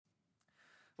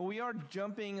We are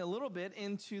jumping a little bit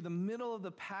into the middle of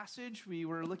the passage. We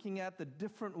were looking at the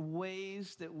different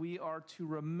ways that we are to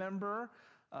remember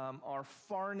our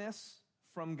farness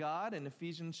from God in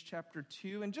Ephesians chapter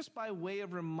 2. And just by way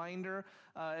of reminder,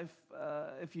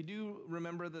 if you do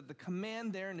remember that the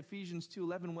command there in Ephesians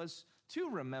 2:11 was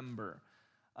to remember.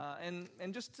 And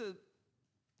just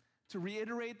to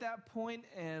reiterate that point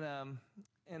and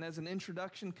as an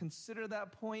introduction, consider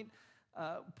that point,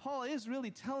 Paul is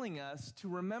really telling us to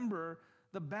remember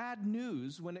the bad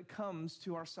news when it comes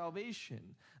to our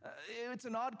salvation. It's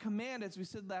an odd command, as we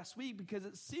said last week, because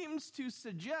it seems to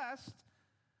suggest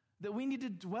that we need to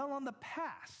dwell on the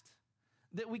past,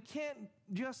 that we can't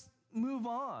just move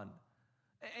on.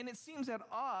 And it seems at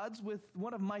odds with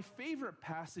one of my favorite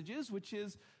passages, which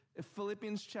is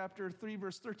Philippians chapter 3,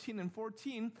 verse 13 and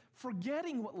 14,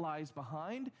 forgetting what lies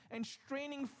behind and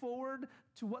straining forward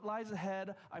to what lies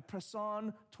ahead, I press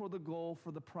on toward the goal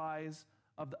for the prize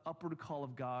of the upward call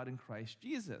of God in Christ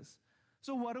Jesus.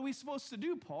 So what are we supposed to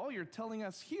do, Paul? You're telling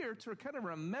us here to kind of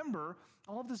remember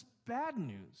all of this bad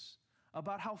news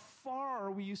about how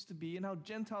far we used to be and how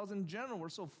Gentiles in general were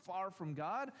so far from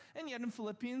God. And yet in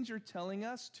Philippians, you're telling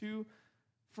us to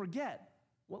forget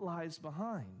what lies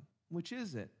behind. Which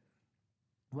is it?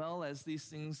 Well, as these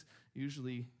things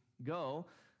usually go,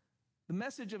 the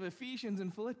message of Ephesians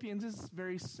and Philippians is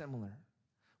very similar.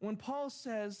 When Paul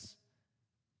says,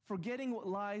 forgetting what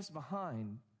lies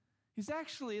behind, he's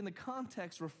actually in the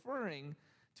context referring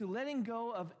to letting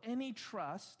go of any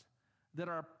trust that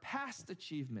our past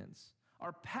achievements,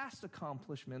 our past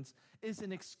accomplishments is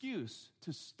an excuse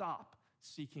to stop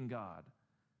seeking God.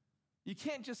 You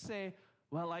can't just say,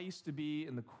 well, I used to be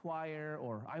in the choir,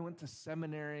 or I went to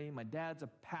seminary, my dad's a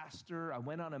pastor, I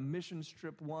went on a missions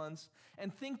trip once,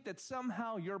 and think that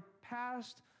somehow your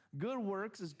past good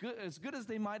works, as good as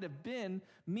they might have been,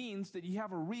 means that you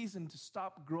have a reason to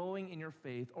stop growing in your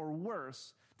faith, or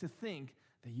worse, to think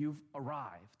that you've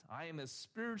arrived. I am as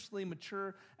spiritually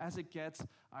mature as it gets.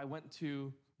 I went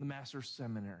to the master's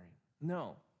seminary.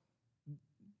 No.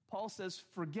 Paul says,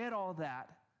 forget all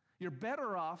that. You're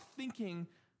better off thinking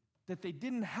that they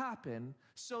didn't happen,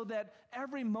 so that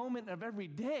every moment of every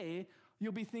day,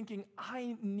 you'll be thinking,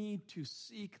 I need to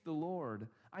seek the Lord.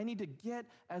 I need to get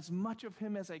as much of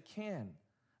him as I can.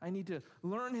 I need to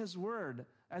learn his word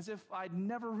as if I'd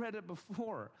never read it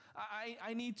before.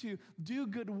 I need to do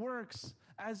good works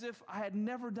as if I had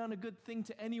never done a good thing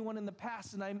to anyone in the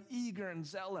past, and I'm eager and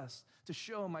zealous to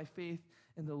show my faith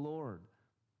in the Lord.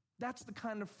 That's the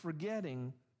kind of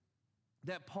forgetting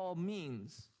that Paul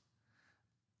means.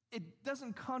 It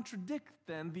doesn't contradict,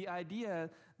 then, the idea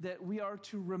that we are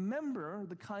to remember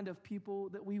the kind of people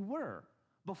that we were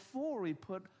before we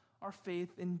put our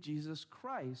faith in Jesus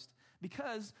Christ.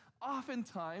 Because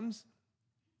oftentimes,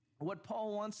 what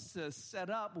Paul wants to set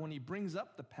up when he brings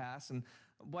up the past, and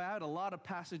boy, I had a lot of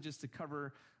passages to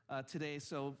cover today,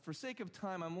 so for sake of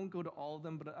time, I won't go to all of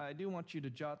them, but I do want you to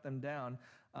jot them down.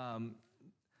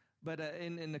 But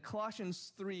in the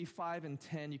Colossians 3, 5, and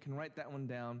 10, you can write that one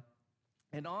down.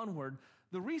 And onward,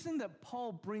 the reason that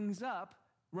Paul brings up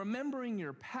remembering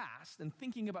your past and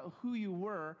thinking about who you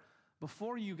were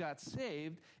before you got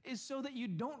saved is so that you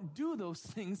don't do those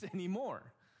things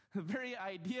anymore. The very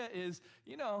idea is,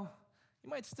 you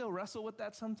might still wrestle with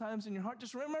that sometimes in your heart.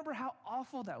 Just remember how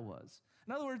awful that was.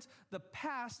 In other words, the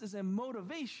past is a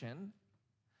motivation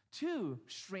to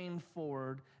strain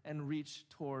forward and reach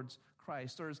towards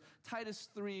Christ. Or as Titus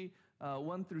 3,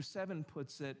 1 through 7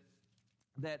 puts it,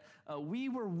 that we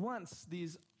were once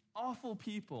these awful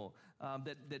people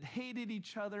that hated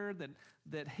each other,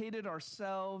 that hated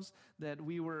ourselves, that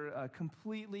we were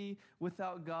completely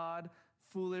without God,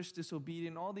 foolish,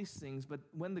 disobedient, all these things. But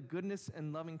when the goodness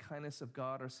and loving kindness of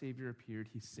God, our Savior, appeared,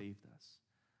 he saved us.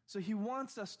 So he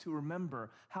wants us to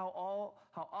remember how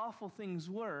awful things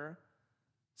were,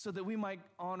 so that we might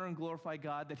honor and glorify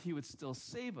God, that he would still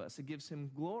save us. It gives him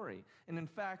glory. And in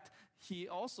fact, he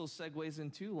also segues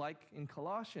into, like in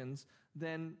Colossians,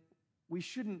 then we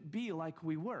shouldn't be like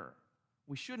we were.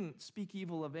 We shouldn't speak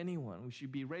evil of anyone. We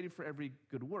should be ready for every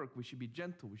good work. We should be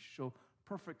gentle. We should show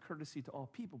perfect courtesy to all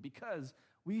people, because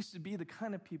we used to be the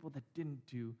kind of people that didn't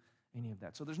do any of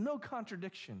that. So there's no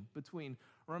contradiction between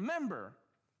remember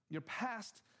your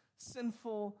past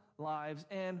sinful lives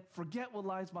and forget what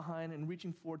lies behind and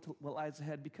reaching forward to what lies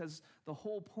ahead, because the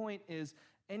whole point is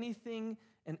anything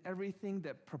and everything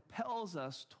that propels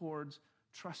us towards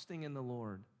trusting in the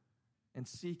Lord and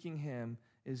seeking him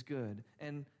is good.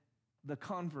 And the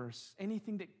converse,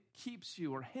 anything that keeps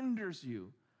you or hinders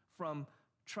you from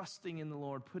trusting in the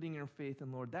Lord, putting your faith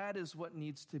in the Lord, that is what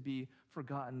needs to be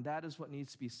forgotten. That is what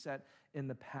needs to be set in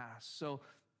the past. So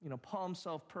Paul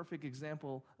himself, perfect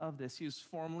example of this. He was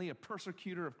formerly a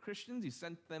persecutor of Christians. He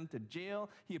sent them to jail.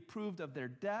 He approved of their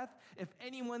death. If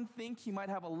anyone think he might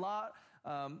have a lot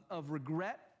of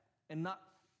regret and not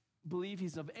believe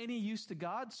he's of any use to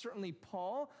God, certainly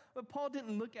Paul. But Paul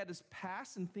didn't look at his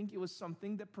past and think it was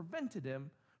something that prevented him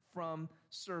from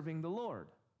serving the Lord.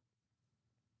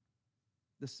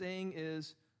 The saying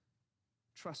is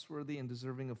trustworthy and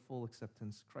deserving of full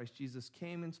acceptance. Christ Jesus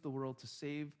came into the world to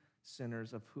save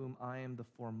sinners, of whom I am the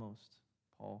foremost,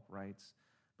 Paul writes.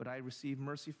 But I receive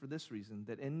mercy for this reason,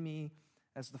 that in me,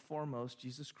 as the foremost,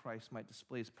 Jesus Christ might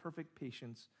display his perfect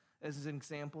patience as an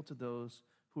example to those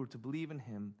who are to believe in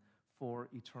him for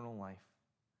eternal life.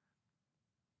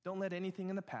 Don't let anything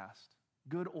in the past,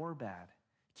 good or bad,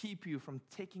 keep you from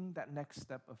taking that next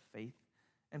step of faith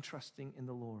and trusting in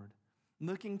the Lord.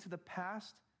 Looking to the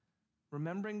past,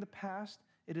 remembering the past,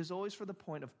 it is always for the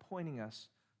point of pointing us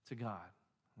to God.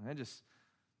 I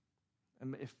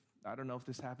don't know if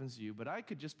this happens to you, but I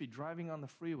could just be driving on the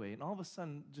freeway and all of a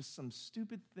sudden just some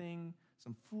stupid thing,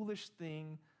 some foolish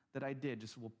thing that I did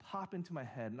just will pop into my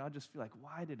head, and I'll just feel like,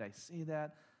 why did I say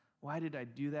that? Why did I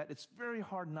do that? It's very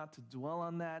hard not to dwell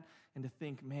on that and to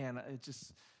think, man, it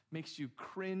just makes you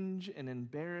cringe and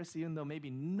embarrassed, even though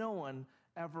maybe no one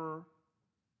ever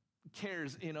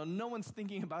cares. No one's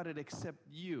thinking about it except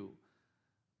you.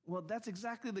 Well, that's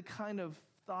exactly the kind of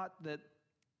thought that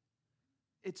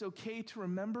it's okay to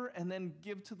remember and then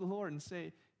give to the Lord and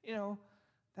say,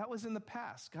 that was in the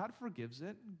past. God forgives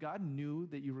it. God knew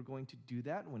that you were going to do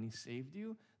that when he saved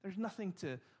you. There's nothing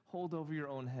to hold over your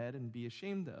own head and be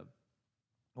ashamed of.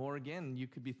 Or again, you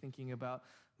could be thinking about,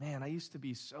 man, I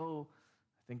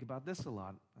think about this a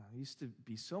lot. I used to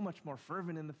be so much more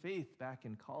fervent in the faith back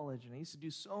in college, and I used to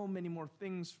do so many more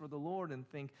things for the Lord, and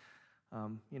think,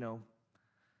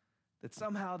 that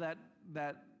somehow that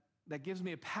gives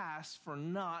me a pass for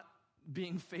not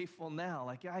being faithful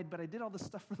now. But I did all this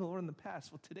stuff for the Lord in the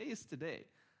past. Well, today is today.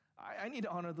 I need to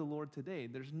honor the Lord today.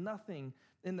 There's nothing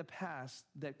in the past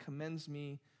that commends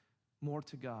me more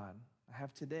to God. I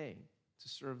have today to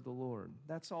serve the Lord.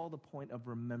 That's all the point of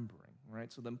remembering,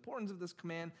 right? So the importance of this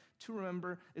command to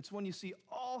remember, it's one you see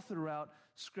all throughout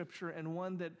Scripture, and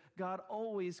one that God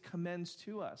always commends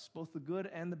to us, both the good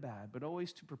and the bad, but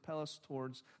always to propel us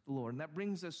towards the Lord. And that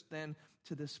brings us then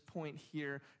to this point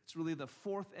here. It's really the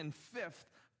fourth and fifth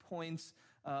points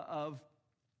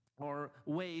or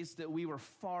ways that we were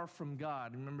far from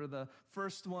God. Remember the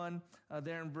first one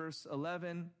there in verse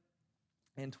 11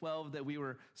 and 12, that we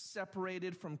were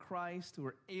separated from Christ, who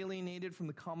were alienated from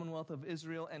the commonwealth of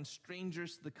Israel, and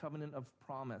strangers to the covenant of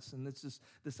promise. And this is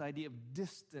this idea of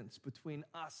distance between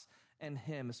us and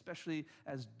him, especially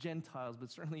as Gentiles, but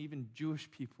certainly even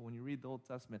Jewish people. When you read the Old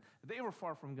Testament, they were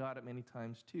far from God at many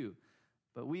times too.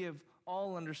 But we have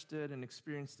all understood and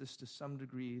experienced this to some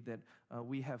degree, that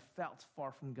we have felt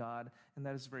far from God, and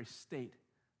that is the very state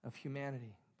of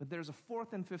humanity. But there's a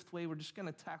fourth and fifth way. We're just going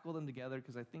to tackle them together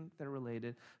because I think they're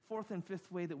related. Fourth and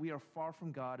fifth way that we are far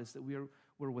from God is that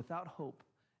we're without hope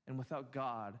and without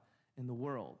God in the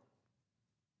world.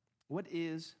 What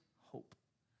is hope?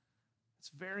 It's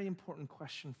a very important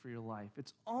question for your life.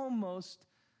 It's almost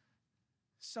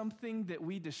something that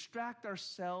we distract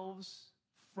ourselves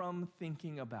from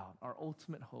thinking about, our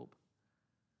ultimate hope,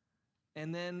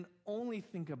 and then only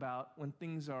think about when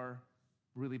things are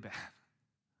really bad.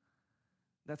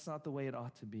 That's not the way it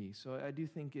ought to be. So I do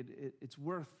think it's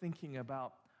worth thinking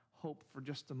about hope for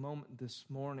just a moment this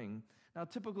morning. Now, a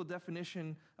typical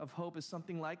definition of hope is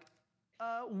something like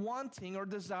wanting or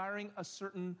desiring a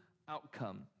certain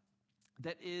outcome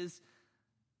that is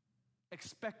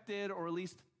expected or at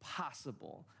least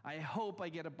possible. I hope I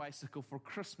get a bicycle for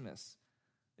Christmas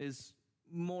is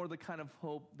more the kind of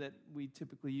hope that we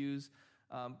typically use.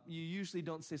 You usually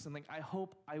don't say something, I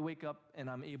hope I wake up and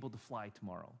I'm able to fly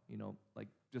tomorrow.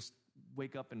 Just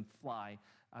wake up and fly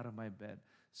out of my bed.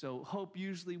 So hope,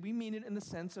 usually we mean it in the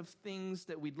sense of things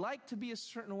that we'd like to be a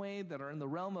certain way, that are in the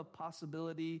realm of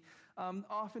possibility.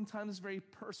 Oftentimes very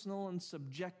personal and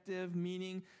subjective,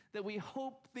 meaning that we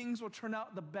hope things will turn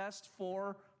out the best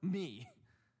for me.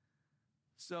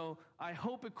 So I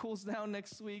hope it cools down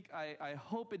next week. I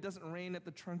hope it doesn't rain at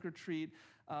the trunk or treat.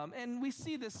 And we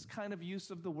see this kind of use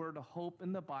of the word hope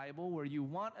in the Bible, where you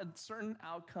want a certain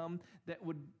outcome that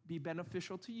would be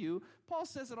beneficial to you. Paul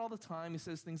says it all the time. He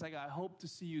says things like, I hope to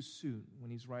see you soon,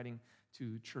 when he's writing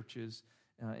to churches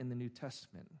in the New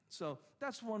Testament. So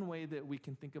that's one way that we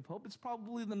can think of hope. It's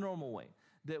probably the normal way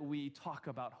that we talk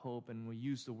about hope and we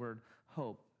use the word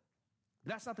hope.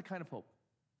 But that's not the kind of hope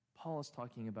Paul is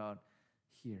talking about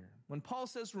here. When Paul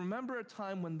says, remember a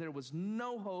time when there was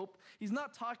no hope, he's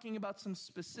not talking about some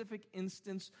specific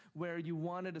instance where you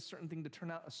wanted a certain thing to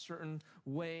turn out a certain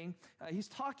way. He's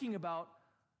talking about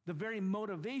the very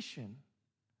motivation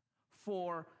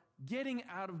for getting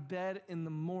out of bed in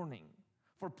the morning,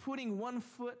 for putting one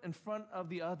foot in front of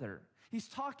the other. He's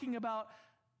talking about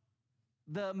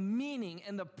the meaning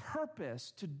and the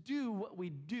purpose to do what we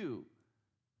do,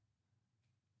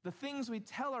 the things we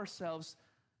tell ourselves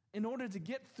in order to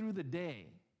get through the day.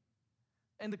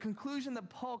 And the conclusion that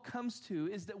Paul comes to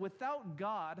is that without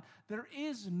God, there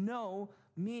is no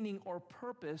meaning or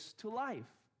purpose to life.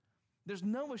 There's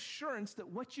no assurance that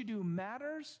what you do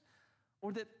matters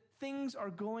or that things are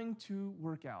going to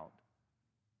work out.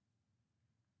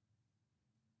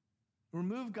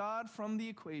 Remove God from the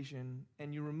equation,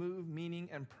 and you remove meaning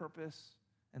and purpose,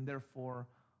 and therefore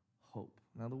hope.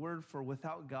 Now, the word for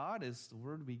without God is the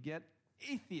word we get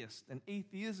atheist and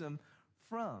atheism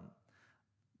from.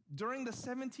 During the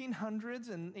 1700s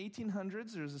and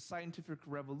 1800s, there's a scientific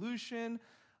revolution,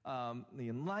 the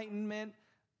Enlightenment.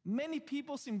 Many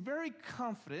people seem very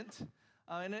confident.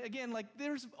 And again, like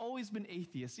there's always been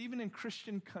atheists, even in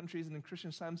Christian countries and in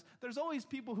Christian times. There's always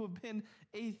people who have been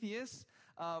atheists.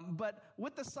 But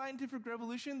with the scientific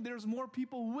revolution, there's more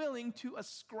people willing to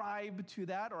ascribe to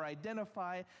that or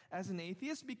identify as an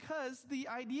atheist, because the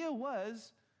idea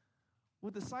was,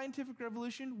 with the scientific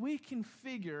revolution, we can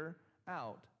figure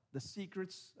out the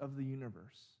secrets of the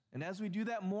universe. And as we do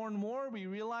that more and more, we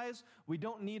realize we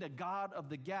don't need a God of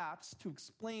the gaps to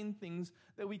explain things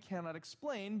that we cannot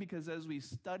explain, because as we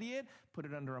study it, put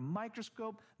it under a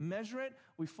microscope, measure it,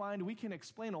 we find we can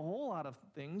explain a whole lot of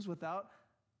things without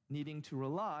needing to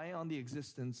rely on the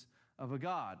existence of a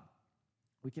God.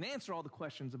 We can answer all the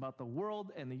questions about the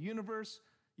world and the universe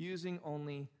using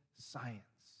only science.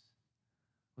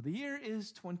 Well, the year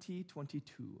is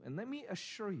 2022, and let me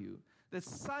assure you that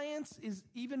science is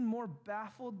even more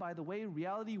baffled by the way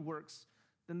reality works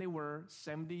than they were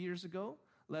 70 years ago,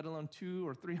 let alone 200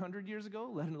 or 300 years ago,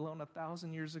 let alone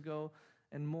 1,000 years ago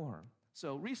and more.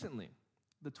 So recently,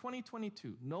 the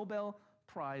 2022 Nobel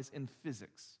Prize in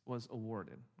Physics was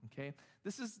awarded, okay?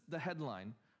 This is the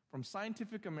headline from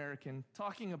Scientific American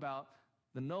talking about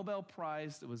the Nobel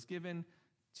Prize that was given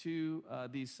to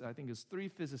these, I think it was 3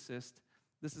 physicists.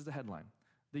 This is the headline.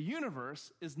 The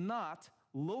universe is not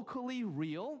locally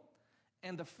real,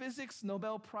 and the physics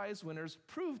Nobel Prize winners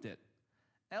proved it.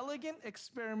 Elegant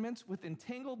experiments with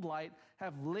entangled light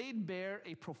have laid bare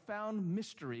a profound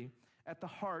mystery at the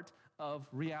heart of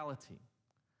reality.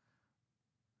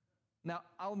 Now,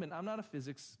 I'll admit, I'm not a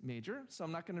physics major, so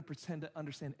I'm not going to pretend to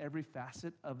understand every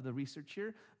facet of the research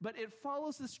here, but it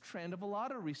follows this trend of a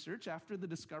lot of research after the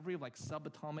discovery of like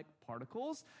subatomic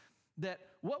particles, that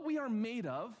what we are made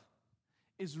of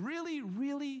is really,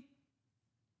 really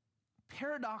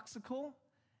paradoxical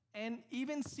and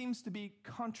even seems to be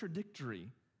contradictory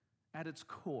at its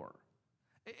core.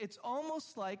 It's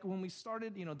almost like when we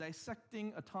started,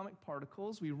 dissecting atomic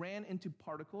particles, we ran into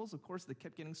particles, of course, that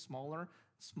kept getting smaller,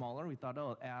 smaller. We thought,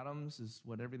 atoms is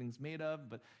what everything's made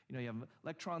of, but, you have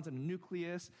electrons and a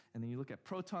nucleus, and then you look at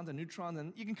protons and neutrons,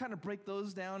 and you can kind of break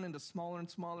those down into smaller and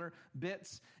smaller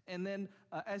bits, and then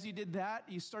as you did that,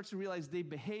 you start to realize they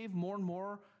behave more and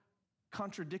more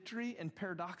contradictory and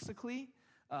paradoxically,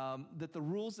 that the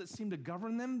rules that seem to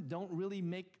govern them don't really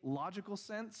make logical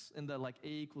sense in the like A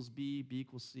equals B, B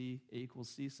equals C, A equals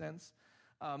C sense.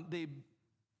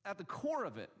 At the core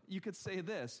of it, you could say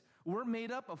this: we're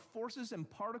made up of forces and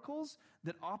particles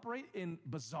that operate in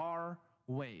bizarre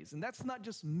ways. And that's not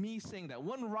just me saying that.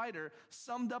 One writer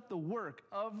summed up the work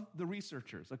of the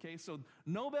researchers, okay? So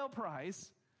Nobel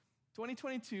Prize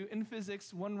 2022 in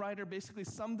physics, one writer basically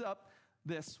summed up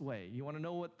this way. You want to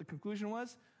know what the conclusion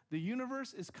was? The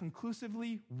universe is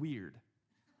conclusively weird.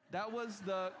 That was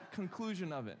the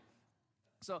conclusion of it.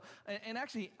 So, and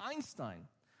actually Einstein,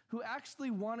 who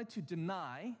actually wanted to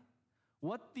deny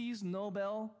what these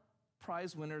Nobel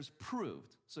Prize winners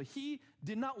proved. So he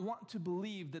did not want to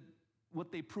believe that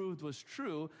what they proved was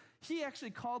true. He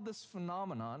actually called this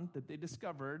phenomenon that they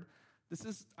discovered, this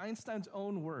is Einstein's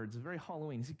own words, very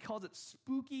Halloween. He calls it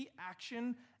spooky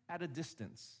action at a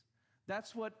distance.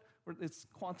 That's what, it's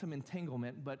quantum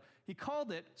entanglement, but he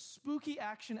called it spooky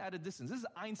action at a distance. This is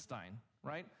Einstein,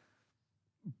 right?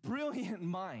 Brilliant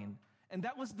mind. And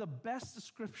that was the best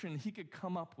description he could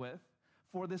come up with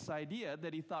for this idea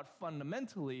that he thought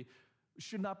fundamentally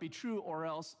should not be true, or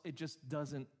else it just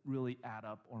doesn't really add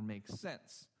up or make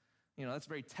sense. That's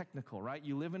very technical, right?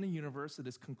 You live in a universe that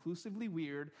is conclusively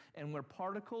weird and where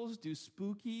particles do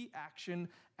spooky action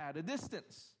at a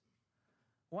distance.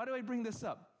 Why do I bring this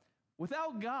up?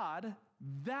 Without God,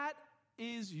 that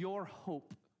is your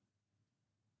hope.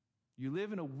 You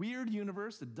live in a weird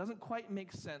universe that doesn't quite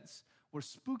make sense, where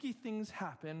spooky things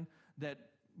happen that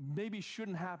maybe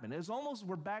shouldn't happen. It's almost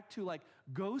we're back to like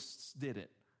ghosts did it.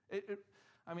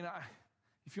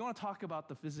 If you want to talk about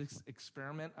the physics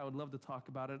experiment, I would love to talk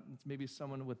about it. It's maybe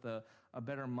someone with a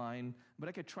better mind, but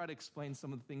I could try to explain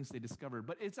some of the things they discovered.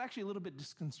 But it's actually a little bit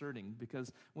disconcerting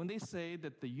because when they say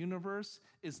that the universe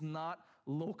is not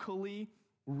locally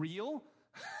real,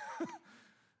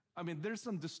 there's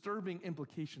some disturbing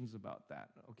implications about that,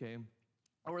 okay?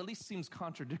 Or at least seems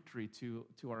contradictory to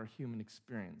our human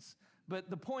experience. But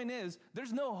the point is,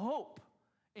 there's no hope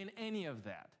in any of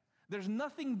that. There's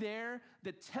nothing there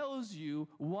that tells you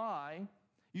why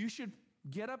you should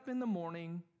get up in the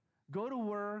morning, go to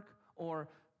work, or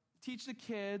teach the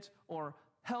kids, or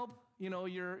help,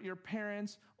 your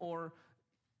parents, or,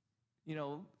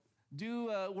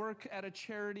 do work at a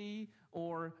charity,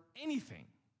 or anything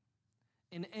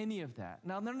in any of that.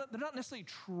 Now, they're not necessarily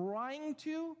trying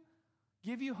to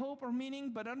give you hope or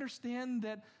meaning, but understand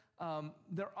that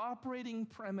their operating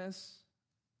premise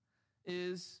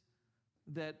is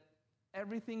that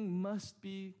everything must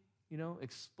be,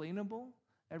 explainable.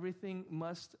 Everything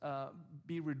must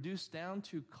be reduced down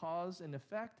to cause and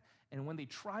effect. And when they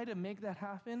try to make that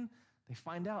happen, they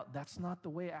find out that's not the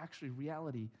way actually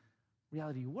reality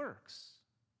works.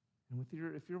 And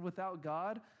if you're without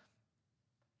God,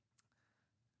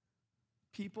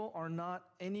 people are not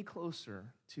any closer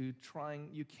to trying.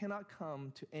 You cannot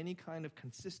come to any kind of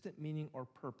consistent meaning or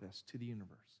purpose to the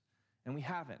universe. And we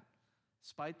haven't.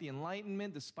 Despite the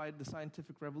Enlightenment, despite the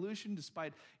scientific revolution,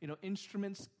 despite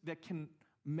instruments that can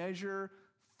measure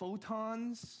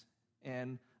photons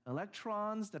and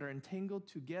electrons that are entangled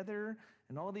together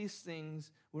and all these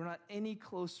things, we're not any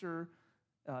closer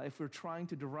if we're trying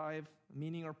to derive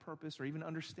meaning or purpose or even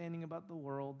understanding about the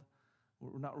world.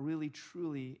 We're not really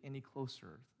truly any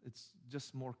closer. It's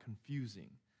just more confusing,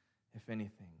 if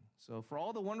anything. So for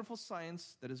all the wonderful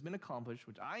science that has been accomplished,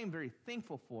 which I am very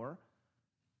thankful for,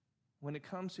 when it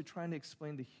comes to trying to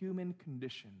explain the human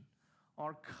condition,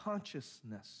 our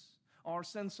consciousness, our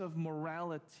sense of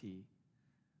morality,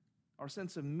 our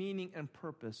sense of meaning and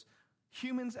purpose,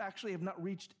 humans actually have not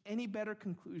reached any better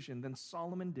conclusion than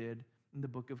Solomon did in the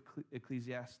book of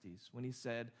Ecclesiastes when he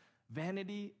said,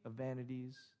 vanity of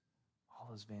vanities,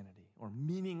 all is vanity, or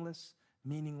meaningless,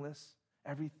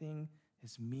 everything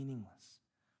is meaningless.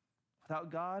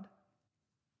 Without God,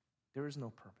 there is no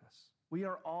purpose. We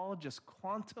are all just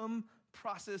quantum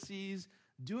processes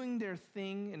doing their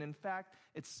thing, and in fact,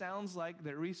 it sounds like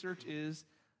the research is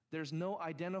there's no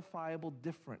identifiable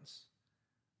difference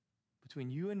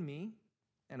between you and me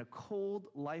and a cold,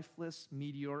 lifeless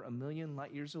meteor a million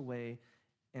light years away,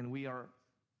 and we are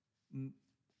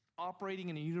operating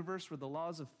in a universe where the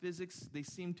laws of physics, they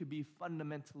seem to be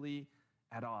fundamentally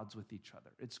at odds with each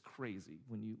other. It's crazy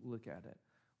when you look at it.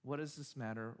 What does this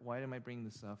matter? Why am I bringing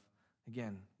this up?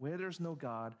 Again, where there's no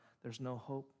God, there's no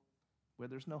hope. Where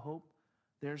there's no hope,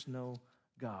 there's no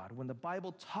God. When the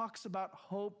Bible talks about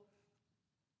hope,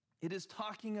 it is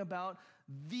talking about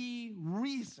the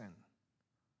reason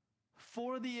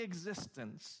for the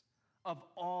existence of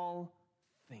all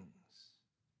things.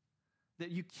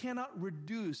 That you cannot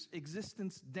reduce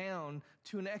existence down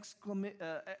to an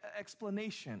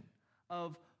explanation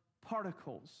of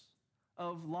particles,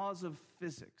 of laws of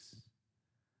physics.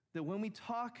 That when we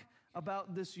talk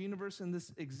about this universe and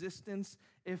this existence,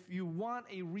 if you want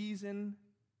a reason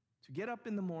to get up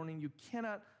in the morning, you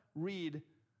cannot read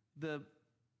the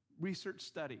research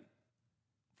study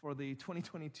for the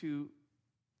 2022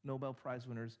 Nobel Prize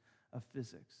winners of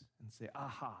physics and say,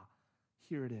 aha,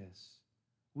 here it is.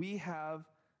 We have,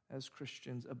 as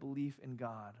Christians, a belief in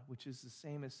God, which is the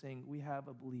same as saying we have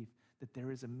a belief that there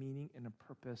is a meaning and a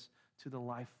purpose to the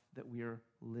life that we are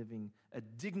living, a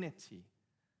dignity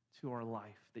to our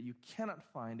life that you cannot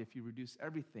find if you reduce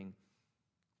everything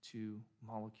to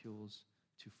molecules,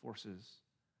 to forces,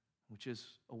 which is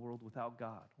a world without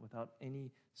God, without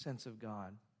any sense of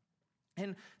God.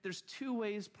 And there's two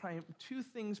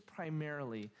things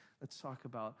primarily, let's talk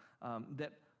about,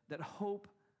 that hope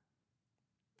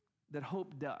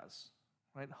does,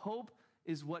 right? Hope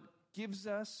is what gives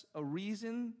us a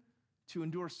reason to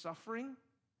endure suffering,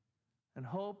 and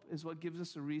hope is what gives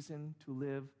us a reason to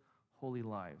live holy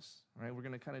lives, right? We're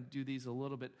going to kind of do these a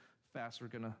little bit fast. We're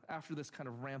going to, after this, kind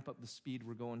of ramp up the speed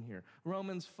we're going here.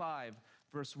 Romans 5,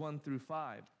 verse 1 through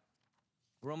 5.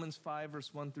 Romans 5,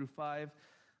 verse 1 through 5.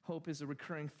 Hope is a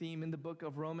recurring theme in the book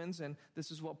of Romans, and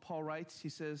this is what Paul writes. He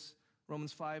says,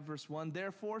 Romans 5, verse 1,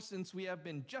 therefore, since we have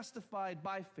been justified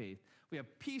by faith, we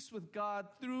have peace with God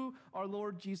through our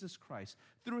Lord Jesus Christ.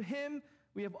 Through him,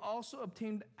 we have also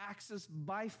obtained access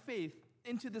by faith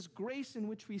into this grace in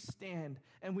which we stand,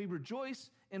 and we rejoice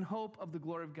in hope of the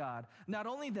glory of God. Not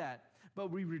only that, but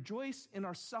we rejoice in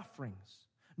our sufferings,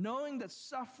 knowing that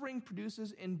suffering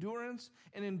produces endurance,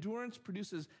 and endurance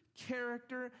produces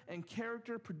character, and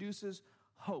character produces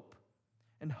hope.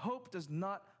 And hope does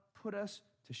not put us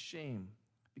to shame,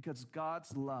 because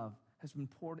God's love has been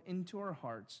poured into our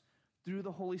hearts through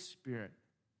the Holy Spirit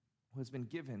who has been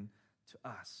given to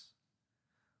us.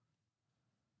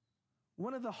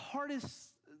 One of the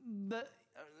hardest, one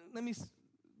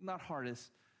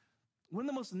of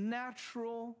the most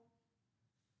natural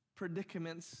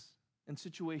predicaments and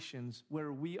situations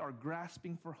where we are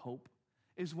grasping for hope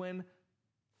is when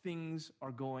things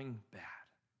are going bad.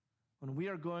 When we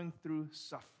are going through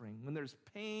suffering, when there's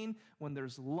pain, when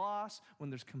there's loss, when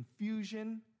there's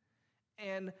confusion,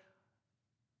 and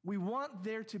we want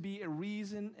there to be a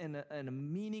reason and a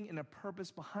meaning and a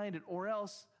purpose behind it, or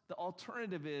else the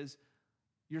alternative is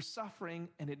you're suffering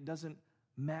and it doesn't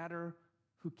matter,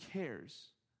 who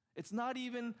cares? It's not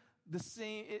even the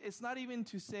same, it's not even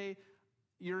to say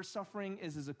your suffering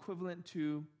is equivalent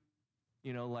to,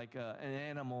 like an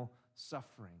animal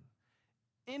suffering.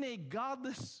 In a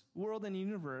godless world and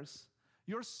universe,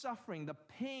 your suffering, the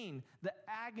pain, the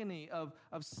agony of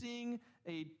seeing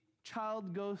a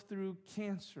child go through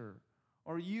cancer,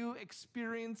 or you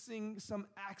experiencing some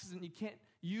accident, you can't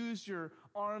use your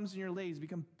arms and your legs,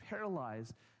 become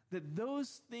paralyzed, that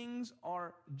those things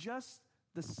are just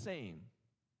the same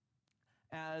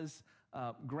as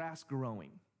grass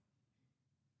growing.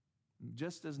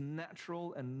 Just as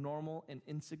natural and normal and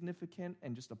insignificant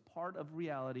and just a part of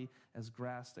reality as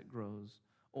grass that grows,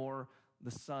 or the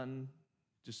sun,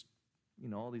 just,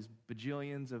 all these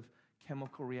bajillions of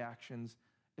chemical reactions.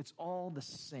 It's all the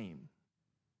same.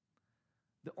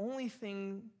 The only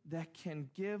thing that can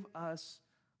give us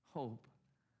hope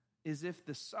is if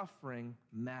the suffering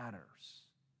matters,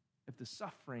 if the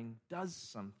suffering does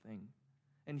something.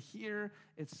 And here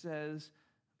it says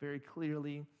very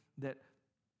clearly that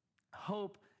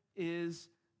hope is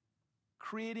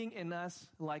creating in us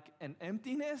like an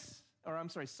emptiness,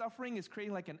 suffering is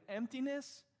creating like an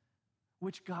emptiness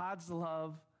which God's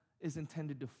love is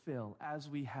intended to fill as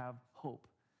we have hope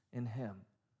in Him.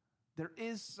 There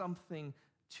is something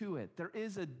to it. There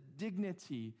is a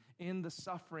dignity in the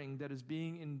suffering that is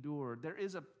being endured. There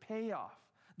is a payoff.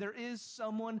 There is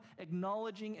someone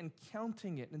acknowledging and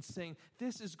counting it and saying,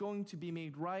 this is going to be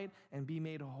made right and be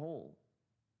made whole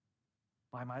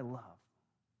by my love.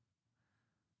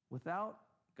 Without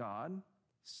God,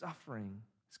 suffering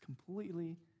is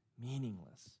completely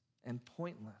meaningless and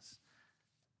pointless.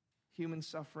 Human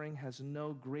suffering has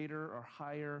no greater or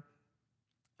higher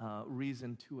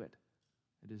reason to it.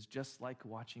 It is just like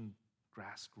watching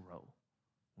grass grow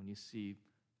when you see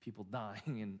people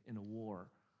dying in a war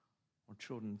or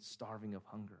children starving of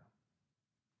hunger.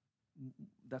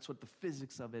 That's what the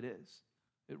physics of it is.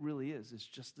 It really is. It's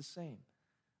just the same.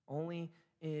 Only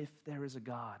if there is a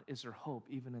God is there hope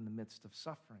even in the midst of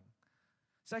suffering.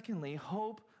 Secondly,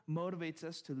 hope motivates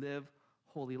us to live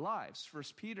holy lives. 1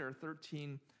 Peter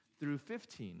 13 through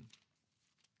 15.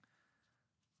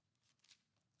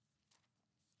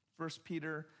 1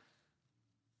 Peter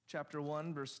chapter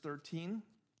 1, verse 13.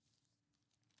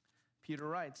 Peter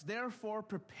writes, therefore,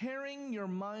 preparing your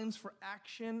minds for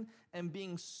action and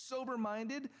being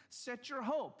sober-minded, set your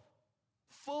hope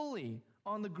fully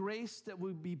on the grace that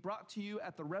will be brought to you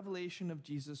at the revelation of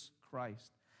Jesus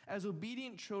Christ. As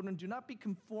obedient children, do not be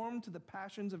conformed to the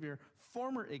passions of your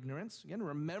former ignorance, again,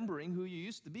 remembering who you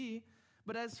used to be,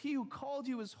 but as He who called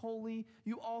you is holy,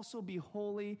 you also be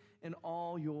holy in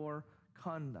all your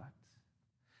conduct.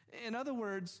 In other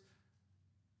words,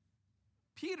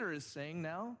 Peter is saying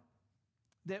now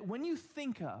that when you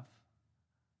think of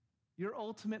your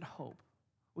ultimate hope,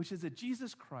 which is that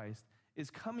Jesus Christ is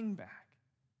coming back,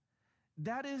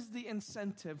 that is the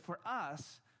incentive for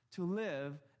us to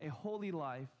live a holy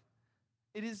life.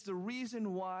 It is the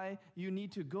reason why you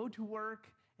need to go to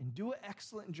work and do an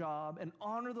excellent job and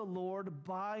honor the Lord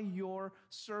by your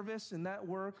service in that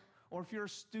work. Or if you're a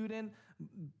student,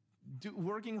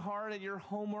 working hard at your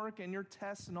homework and your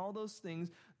tests and all those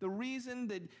things, the reason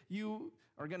that you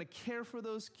are going to care for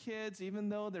those kids, even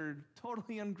though they're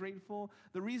totally ungrateful,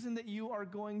 the reason that you are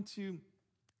going to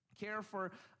care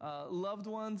for loved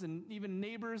ones and even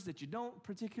neighbors that you don't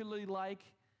particularly like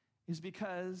is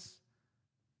because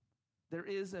there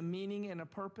is a meaning and a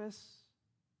purpose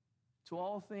to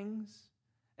all things.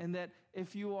 And that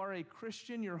if you are a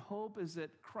Christian, your hope is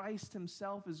that Christ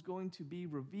Himself is going to be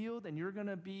revealed and you're going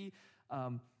to be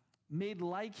made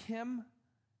like Him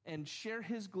and share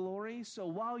His glory. So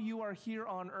while you are here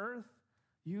on earth,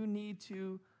 You need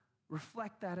to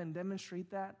reflect that and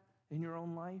demonstrate that in your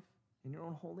own life, in your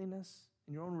own holiness,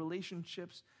 in your own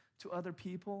relationships to other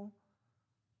people.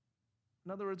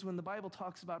 In other words, when the Bible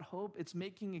talks about hope, it's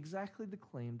making exactly the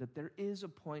claim that there is a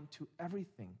point to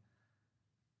everything.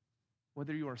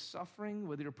 Whether you are suffering,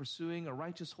 whether you're pursuing a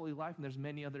righteous, holy life, and there's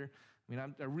many other,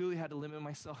 I really had to limit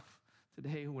myself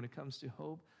today when it comes to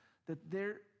hope, that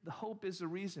the hope is the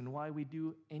reason why we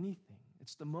do anything.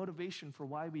 It's the motivation for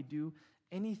why we do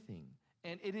anything.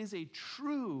 And it is a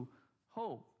true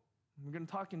hope. We're going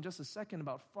to talk in just a second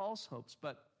about false hopes,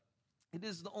 but it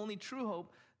is the only true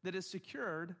hope that is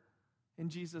secured in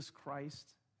Jesus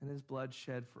Christ and his blood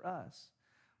shed for us.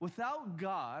 Without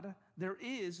God, there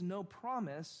is no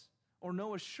promise or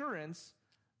no assurance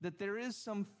that there is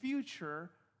some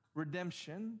future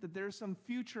redemption, that there is some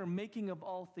future making of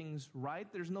all things right.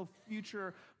 There's no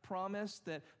future promise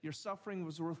that your suffering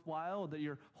was worthwhile, that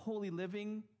your holy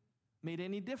living made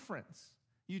any difference.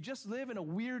 You just live in a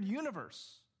weird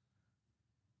universe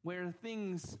where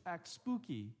things act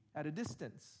spooky at a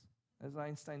distance, as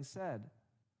Einstein said.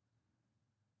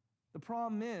 The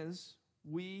problem is,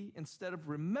 we, instead of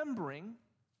remembering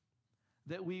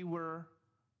that we were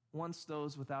once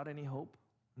those without any hope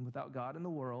and without God in the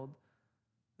world,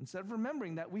 instead of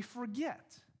remembering that, we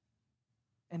forget.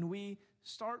 And we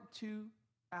start to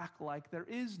act like there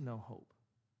is no hope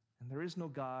and there is no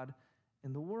God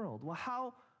in the world.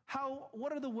 Well,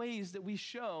 what are the ways that we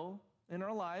show in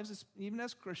our lives, even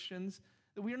as Christians,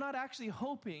 that we are not actually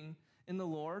hoping in the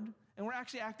Lord and we're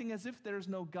actually acting as if there's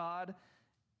no God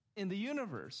in the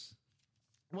universe?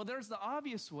 Well, there's the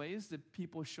obvious ways that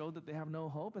people show that they have no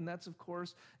hope, and that's, of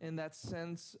course, in that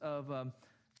sense of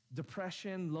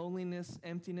depression, loneliness,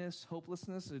 emptiness,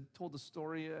 hopelessness. I told the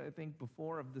story, I think,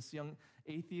 before of this young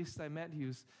atheist I met. He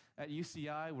was at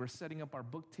UCI. We're setting up our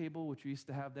book table, which we used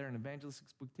to have there, an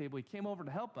evangelistics book table. He came over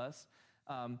to help us,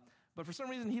 but for some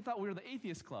reason, he thought we were the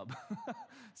atheist club.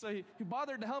 So he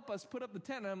bothered to help us put up the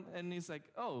tent, and he's like,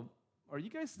 "Oh, are you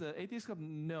guys the atheist club?"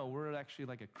 "No, we're actually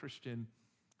like a Christian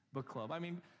book club." I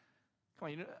mean, come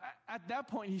on, at that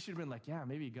point, he should have been like, "Yeah,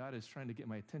 maybe God is trying to get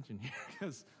my attention here,"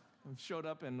 because I showed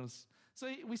up and was...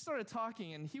 So we started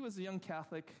talking, and he was a young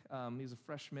Catholic. He's a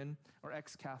freshman or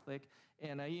ex-Catholic,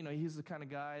 and he's the kind of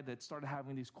guy that started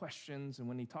having these questions, and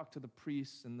when he talked to the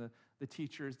priests and the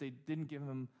teachers, they didn't give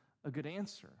him a good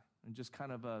answer, and just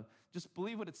kind of just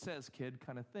believe what it says, kid,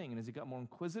 kind of thing. And as he got more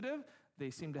inquisitive, they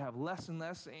seemed to have less and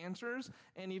less answers,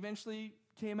 and he eventually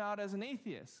came out as an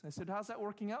atheist. I said, "How's that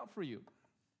working out for you?"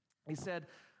 He said,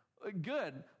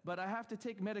 "Good, but I have to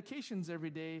take medications every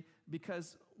day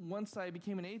because once I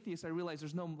became an atheist, I realized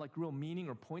there's no real meaning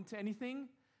or point to anything,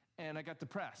 and I got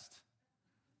depressed.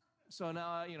 So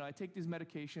now, I take these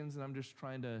medications, and I'm just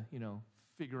trying to,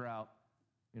 figure out,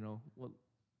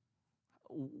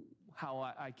 how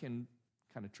I can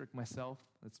kind of trick myself,"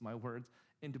 that's my words,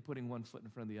 "into putting one foot in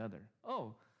front of the other."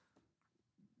 "Oh,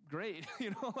 great."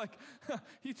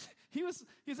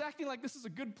 He's acting like this is a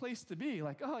good place to be.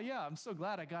 Like, "Oh yeah, I'm so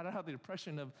glad I got out of the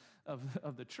depression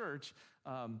of the church.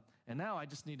 And now I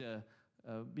just need to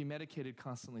be medicated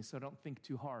constantly so I don't think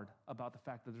too hard about the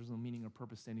fact that there's no meaning or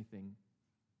purpose to anything."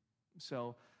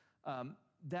 So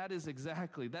that is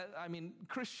exactly that.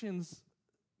 Christians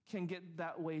can get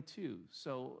that way too.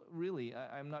 So really,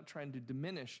 I'm not trying to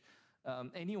diminish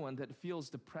anyone that feels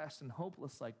depressed and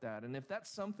hopeless like that. And if that's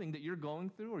something that you're going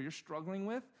through or you're struggling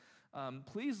with,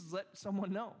 please let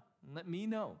someone know. Let me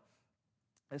know.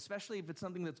 Especially if it's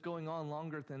something that's going on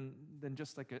longer than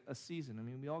just like a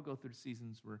season. We all go through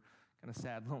seasons where kind of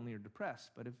sad, lonely, or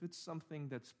depressed. But if it's something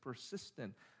that's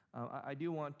persistent, I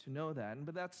do want to know that.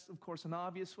 But that's, of course, an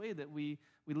obvious way that we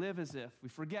live as if we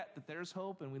forget that there's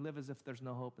hope, and we live as if there's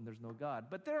no hope and there's no God.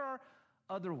 But there are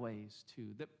other ways,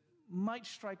 too, that might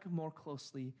strike more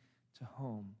closely to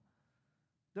home.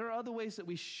 There are other ways that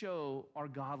we show our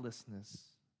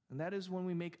godlessness, and that is when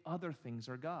we make other things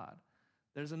our God.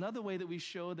 There's another way that we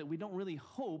show that we don't really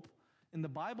hope in the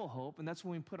Bible hope, and that's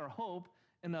when we put our hope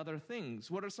in other things.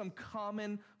 What are some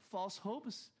common false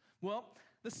hopes? Well,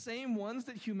 the same ones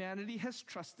that humanity has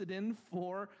trusted in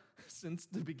since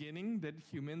the beginning, that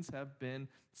humans have been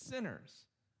sinners.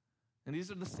 And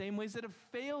these are the same ways that have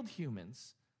failed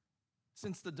humans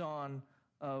since the dawn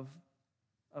of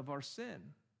our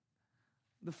sin.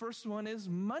 The first one is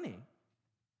money.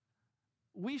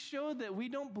 We show that we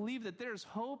don't believe that there's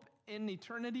hope in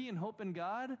eternity and hope in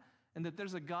God, and that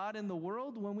there's a God in the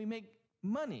world when we make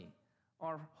money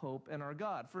our hope and our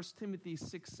God. 1 Timothy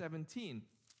 6:17.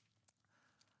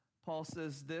 Paul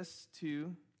says this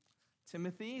to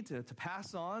Timothy to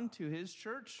pass on to his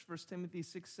church. 1 Timothy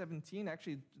 6:17,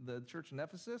 actually the church in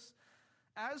Ephesus.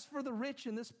 As for the rich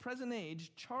in this present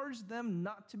age, charge them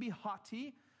not to be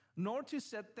haughty, nor to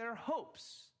set their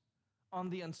hopes on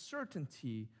the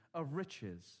uncertainty of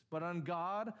riches, but on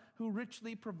God, who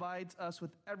richly provides us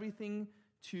with everything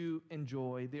to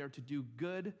enjoy. They are to do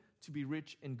good, to be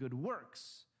rich in good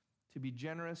works, to be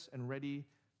generous and ready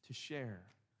to share.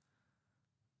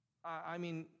 I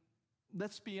mean,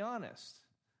 let's be honest.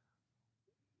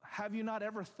 Have you not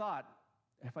ever thought,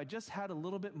 if I just had a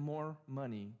little bit more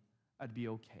money, I'd be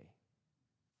okay?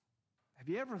 Have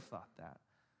you ever thought that?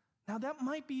 Now, that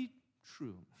might be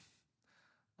true.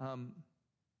 I'm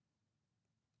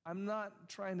not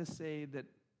trying to say that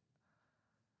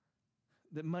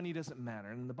money doesn't matter,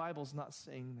 and the Bible's not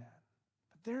saying that.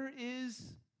 But there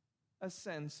is a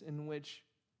sense in which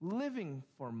living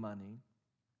for money,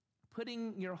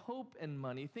 putting your hope in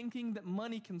money, thinking that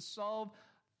money can solve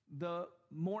the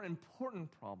more important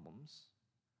problems,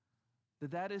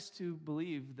 that is to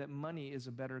believe that money is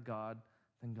a better God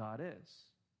than God is.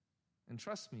 And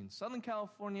trust me, in Southern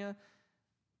California,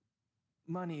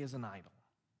 money is an idol,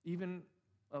 even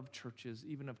of churches,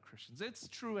 even of Christians. It's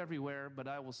true everywhere, but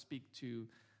I will speak to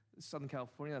Southern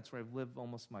California. That's where I've lived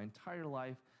almost my entire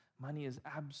life. Money is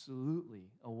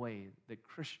absolutely a way that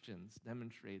Christians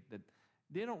demonstrate that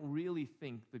they don't really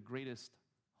think the greatest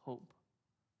hope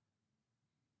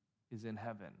is in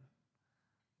heaven,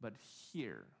 but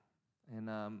here. And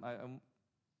I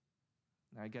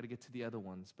got to get to the other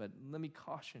ones, but let me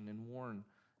caution and warn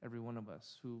every one of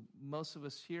us who, most of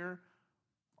us here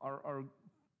are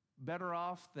better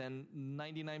off than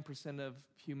 99% of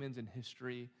humans in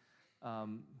history.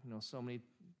 So many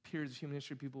periods of human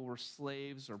history, people were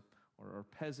slaves or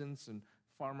peasants and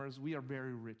farmers. We are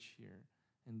very rich here.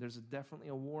 And there's definitely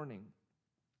a warning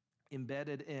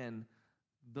embedded in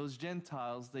those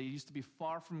Gentiles. They used to be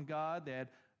far from God. They had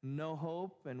no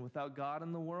hope, and without God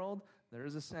in the world, there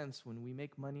is a sense when we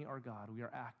make money our God, we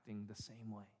are acting the same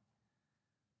way.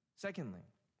 Secondly,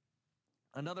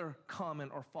 another common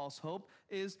or false hope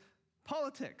is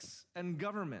politics and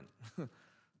government.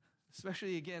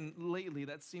 Especially, again, lately,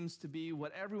 that seems to be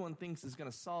what everyone thinks is going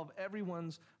to solve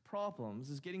everyone's problems,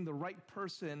 is getting the right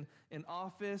person in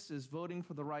office, is voting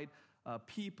for the right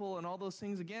people and all those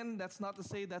things. Again, that's not to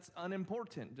say that's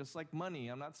unimportant, just like money.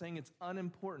 I'm not saying it's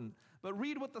unimportant. But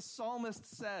read what the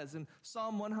psalmist says in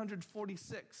Psalm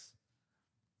 146.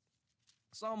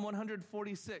 Psalm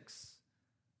 146,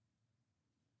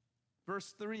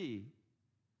 verse 3.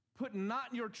 Put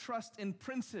not your trust in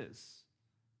princes,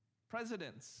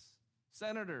 presidents,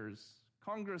 senators,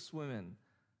 congresswomen.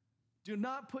 Do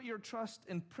not put your trust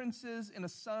in princes, in a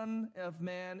son of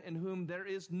man in whom there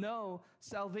is no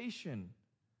salvation.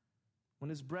 When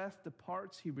his breath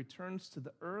departs, he returns to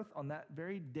the earth. On that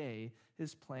very day,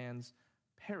 his plans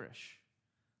perish.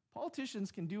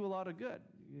 Politicians can do a lot of good.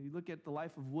 You look at the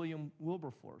life of William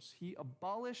Wilberforce. He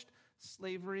abolished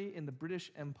slavery in the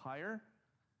British Empire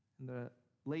in the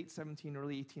late 1700s,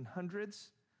 early 1800s,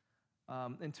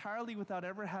 entirely without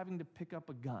ever having to pick up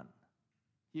a gun.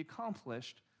 He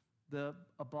accomplished the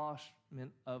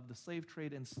abolishment of the slave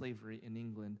trade and slavery in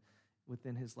England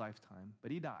within his lifetime,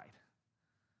 but he died.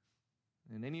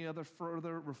 And any other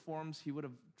further reforms he would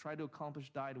have tried to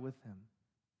accomplish died with him.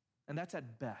 And that's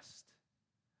at best.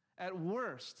 At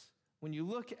worst, when you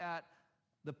look at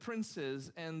the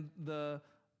princes and the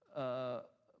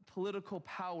political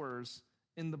powers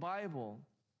in the Bible,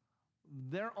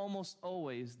 they're almost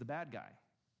always the bad guy.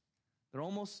 They're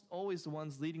almost always the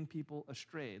ones leading people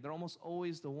astray. They're almost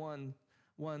always the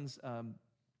ones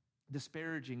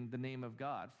disparaging the name of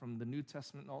God, from the New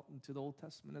Testament to the Old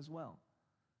Testament as well.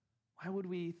 Why would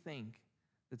we think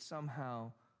that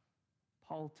somehow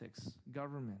politics,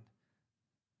 government,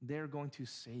 they're going to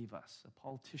save us, a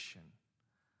politician?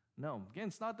 No. Again,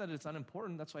 it's not that it's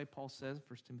unimportant. That's why Paul says,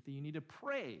 1 Timothy, you need to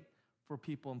pray for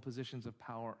people in positions of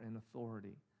power and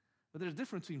authority. But there's a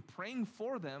difference between praying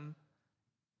for them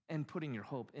and putting your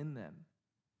hope in them.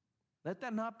 Let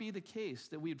that not be the case,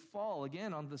 that we'd fall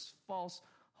again on this false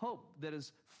hope that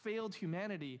has failed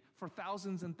humanity for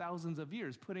thousands and thousands of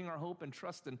years, putting our hope and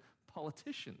trust in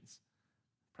politicians,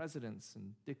 presidents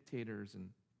and dictators and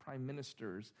prime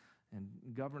ministers and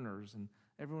governors and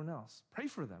everyone else. Pray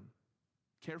for them,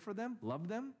 care for them, love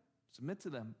them, submit to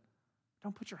them.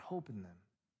 Don't put your hope in them.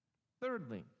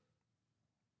 Thirdly,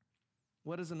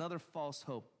 what is another false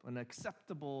hope, an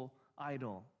acceptable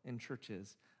idol in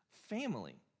churches?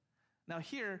 Family. Now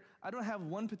here, I don't have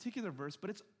one particular verse, but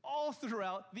it's all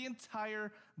throughout the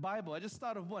entire Bible. I just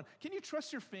thought of one. Can you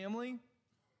trust your family?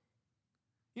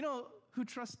 You know who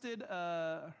trusted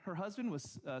her husband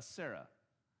was Sarah.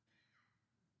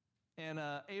 And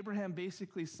Abraham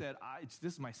basically said,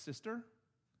 this is my sister.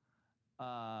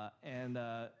 and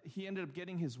he ended up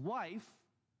getting his wife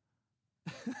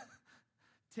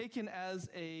taken as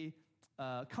a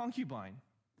concubine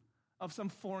of some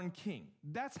foreign king.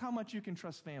 That's how much you can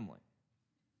trust family.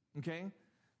 Okay?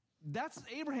 That's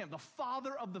Abraham, the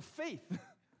father of the faith.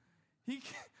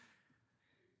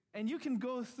 And you can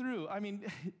go through,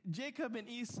 Jacob and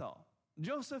Esau,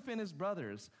 Joseph and his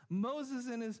brothers, Moses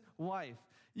and his wife.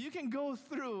 You can go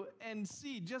through and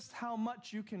see just how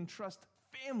much you can trust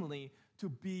family to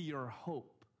be your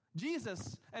hope.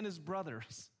 Jesus and his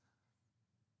brothers.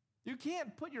 You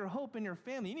can't put your hope in your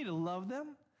family. You need to love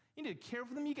them. You need to care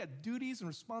for them. You got duties and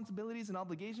responsibilities and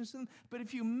obligations to them. But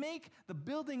if you make the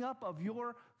building up of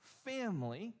your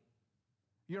family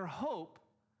your hope,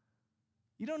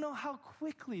 you don't know how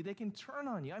quickly they can turn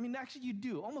on you. Actually, you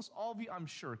do. Almost all of you, I'm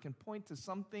sure, can point to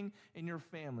something in your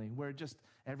family where just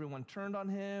everyone turned on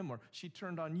him or she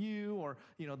turned on you or,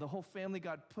 the whole family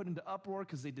got put into uproar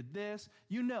because they did this.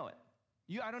 You know it.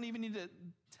 I don't even need to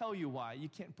tell you why. You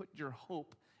can't put your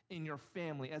hope in your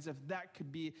family, as if that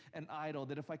could be an idol,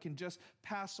 that if I can just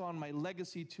pass on my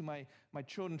legacy to my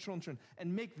children,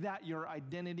 and make that your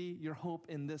identity, your hope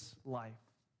in this life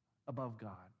above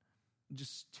God.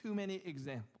 Just too many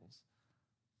examples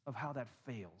of how that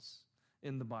fails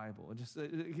in the Bible.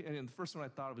 And the first one I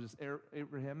thought of was just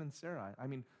Abraham and Sarai.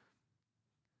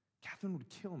 Catherine would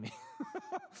kill me.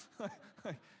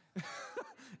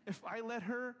 If I let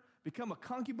her become a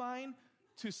concubine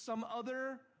to some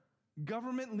other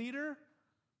government leader,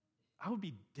 I would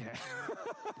be dead.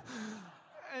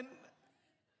 And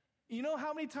you know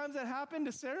how many times that happened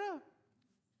to Sarah?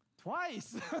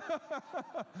 Twice.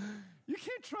 You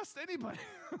can't trust anybody.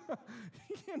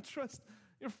 You can't trust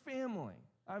your family.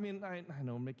 I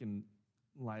know I'm making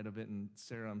light of it, and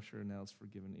Sarah, I'm sure, now has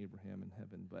forgiven Abraham in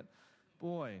heaven, but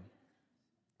boy,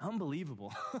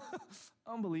 unbelievable.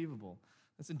 Unbelievable.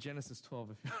 That's in Genesis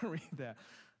 12, if you want to read that.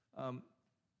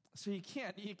 So you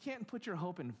can't put your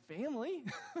hope in family,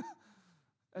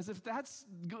 as if that's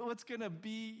what's going to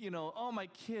be, my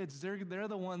kids, they're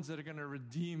the ones that are going to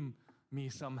redeem me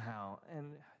somehow.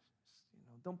 And,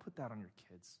 don't put that on your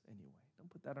kids anyway. Don't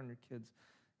put that on your kids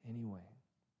anyway.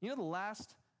 The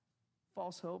last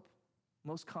false hope,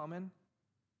 most common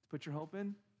to put your hope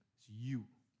in, is you,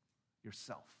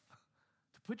 yourself.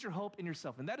 To put your hope in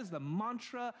yourself. And that is the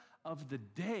mantra of the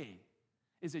day,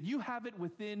 is that you have it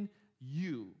within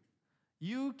you.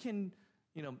 You can,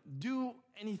 do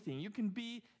anything. You can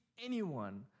be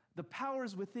anyone. The power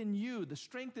is within you. The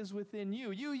strength is within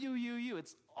you. You.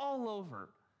 It's all over.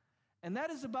 And that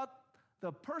is about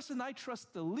the person I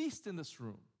trust the least in this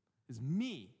room, is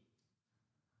me.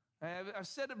 I've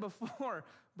said it before,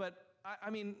 but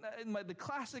the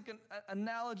classic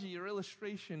analogy or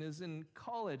illustration is in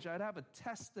college. I'd have a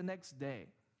test the next day,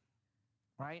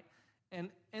 right?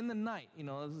 And in the night,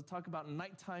 as we talk about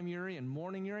nighttime Yuri and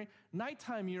morning Yuri,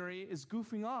 nighttime Yuri is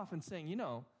goofing off and saying,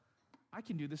 I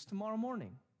can do this tomorrow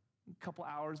morning, a couple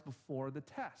hours before the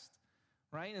test,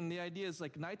 right? And the idea is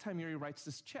like nighttime Yuri writes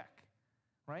this check,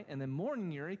 right? And then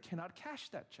morning Yuri cannot cash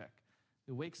that check.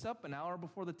 He wakes up an hour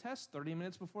before the test, 30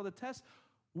 minutes before the test.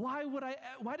 Why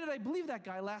did I believe that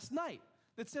guy last night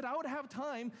that said I would have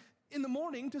time in the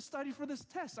morning to study for this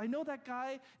test? I know that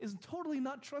guy is totally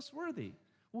not trustworthy.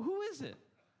 Well, who is it?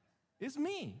 It's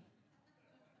me.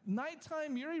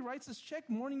 Nighttime Yuri writes this check,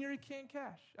 morning Yuri can't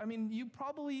cash. You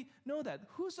probably know that.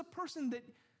 Who's a person that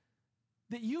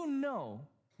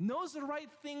knows the right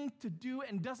thing to do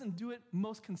and doesn't do it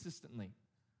most consistently?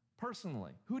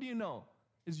 Personally. Who do you know?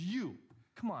 Is you.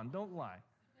 Come on, don't lie.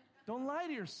 Don't lie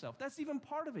to yourself. That's even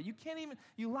part of it.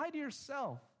 You lie to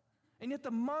yourself. And yet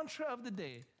the mantra of the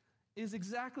day is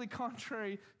exactly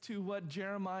contrary to what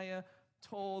Jeremiah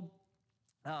told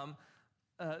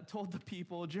the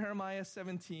people. Jeremiah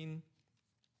 17,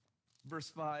 verse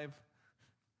 5.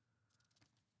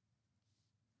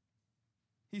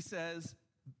 He says,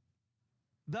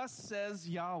 "Thus says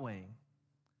Yahweh,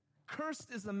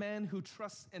 cursed is the man who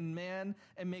trusts in man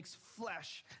and makes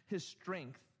flesh his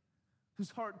strength, whose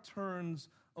heart turns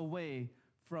away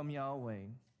from Yahweh.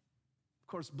 Of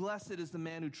course, blessed is the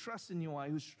man who trusts in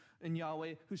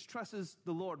Yahweh, whose trust is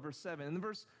the Lord." Verse 7. And then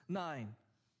verse 9,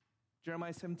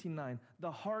 Jeremiah 17:9.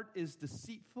 "The heart is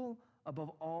deceitful above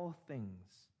all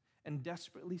things and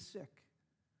desperately sick.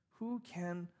 Who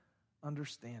can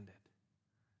understand it?"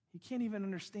 You can't even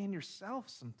understand yourself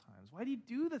sometimes. Why do you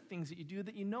do the things that you do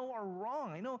that you know are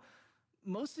wrong? I know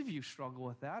most of you struggle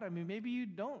with that. Maybe you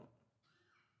don't.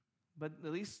 But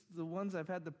at least the ones I've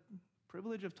had the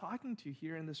privilege of talking to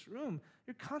here in this room,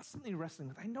 you're constantly wrestling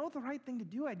with, I know the right thing to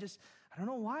do. I don't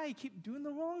know why I keep doing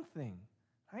the wrong thing.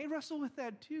 I wrestle with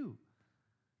that too.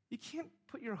 You can't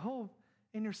put your hope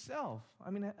in yourself?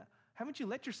 I mean, haven't you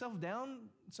let yourself down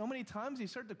so many times you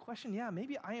start to question, yeah,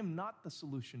 maybe I am not the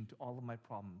solution to all of my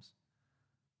problems.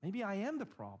 Maybe I am the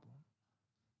problem.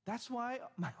 That's why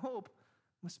my hope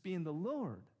must be in the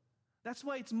Lord. That's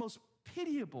why it's most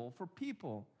pitiable for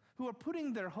people who are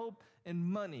putting their hope in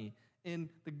money, in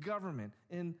the government,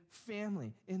 in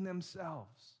family, in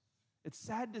themselves. It's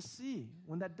sad to see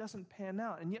when that doesn't pan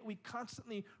out, and yet we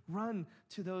constantly run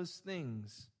to those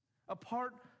things.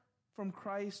 Apart from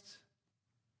Christ,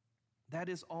 that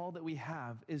is all that we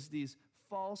have, is these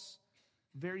false,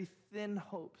 very thin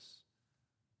hopes,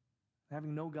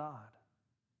 having no God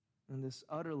in this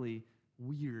utterly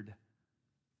weird,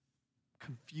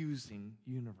 confusing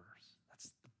universe.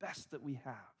 That's the best that we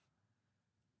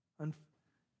have.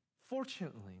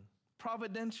 Unfortunately,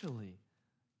 providentially,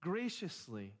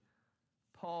 graciously,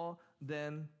 Paul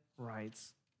then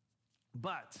writes,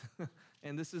 but,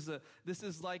 and this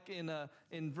is like in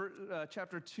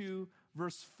chapter 2,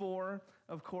 verse 4,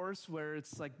 of course, where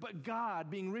it's like, but God,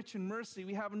 being rich in mercy,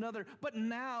 we have another, but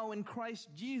now in Christ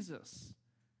Jesus.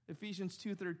 Ephesians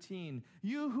 2:13,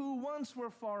 you who once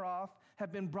were far off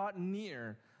have been brought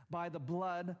near by the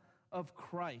blood of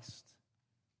Christ.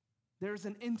 There's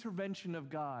an intervention of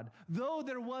God. Though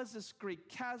there was this great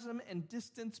chasm and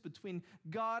distance between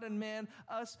God and man,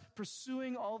 us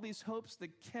pursuing all these hopes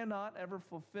that cannot ever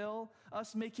fulfill,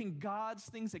 us making God's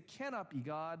things that cannot be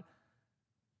God,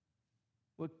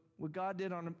 what God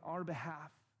did on our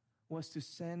behalf was to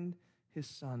send his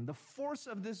Son. The force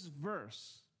of this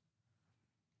verse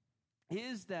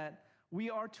is that we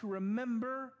are to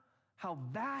remember how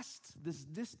vast this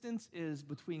distance is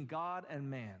between God and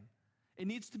man. It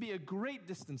needs to be a great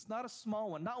distance, not a small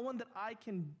one, not one that I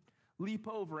can leap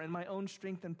over in my own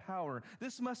strength and power.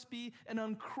 This must be an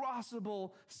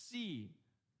uncrossable sea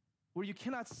where you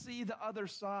cannot see the other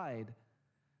side.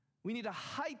 We need to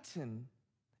heighten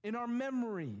in our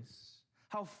memories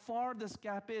how far this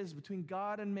gap is between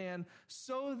God and man,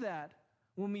 so that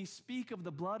when we speak of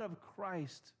the blood of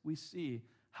Christ, we see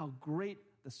how great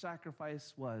the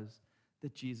sacrifice was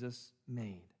that Jesus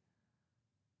made.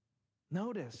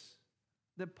 Notice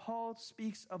that Paul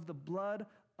speaks of the blood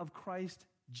of Christ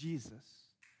Jesus.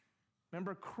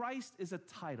 Remember, Christ is a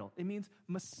title. It means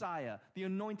Messiah, the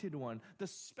anointed one, the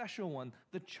special one,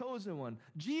 the chosen one.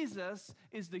 Jesus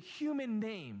is the human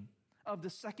name of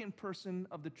the second person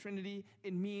of the Trinity.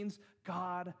 It means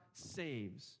God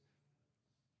saves.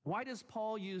 Why does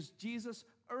Paul use Jesus'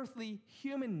 earthly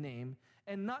human name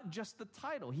and not just the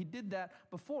title? He did that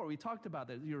before. We talked about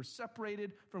that. You're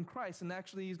separated from Christ. And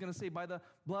actually, he's going to say by the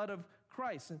blood of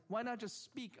Christ. And why not just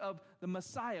speak of the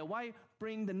Messiah? Why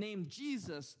bring the name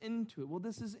Jesus into it? Well,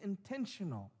 this is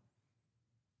intentional,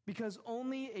 because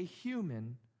only a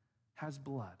human has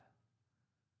blood.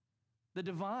 The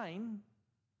divine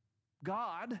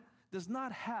God does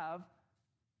not have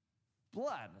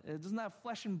blood. It does not have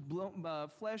flesh and blood.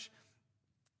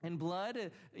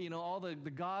 All the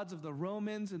gods of the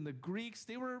Romans and the Greeks,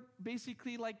 they were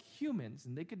basically like humans,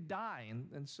 and they could die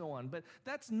and so on. But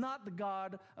that's not the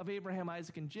God of Abraham,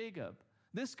 Isaac, and Jacob.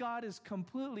 This God is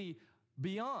completely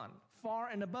beyond, far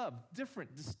and above,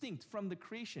 different, distinct from the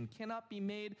creation, cannot be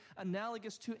made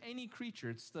analogous to any creature.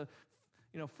 It's the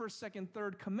first, second,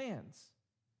 third commands.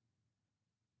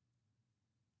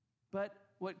 But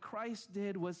what Christ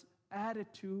did was added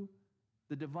to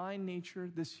the divine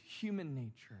nature, this human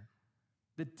nature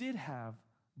that did have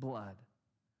blood,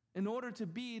 in order to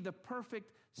be the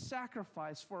perfect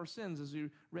sacrifice for our sins, as we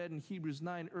read in Hebrews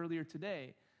 9 earlier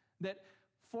today, that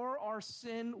for our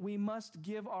sin we must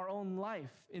give our own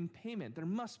life in payment. There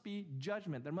must be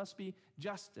judgment. There must be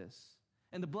justice.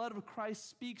 And the blood of Christ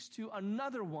speaks to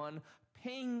another one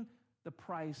paying the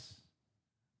price,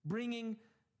 bringing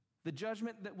the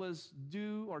judgment that was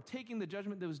due, or taking the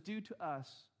judgment that was due to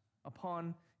us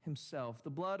upon himself.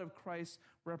 The blood of Christ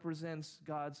represents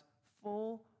God's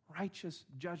full righteous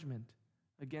judgment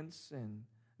against sin,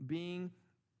 being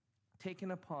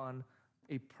taken upon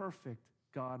a perfect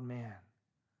God-man.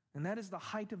 And that is the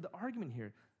height of the argument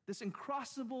here. This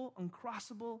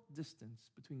uncrossable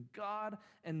distance between God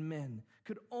and men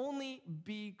could only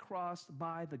be crossed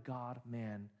by the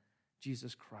God-man,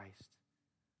 Jesus Christ.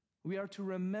 We are to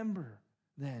remember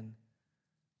then,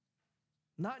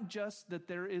 not just that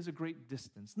there is a great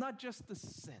distance, not just the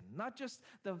sin, not just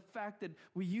the fact that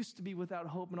we used to be without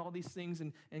hope and all these things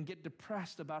and get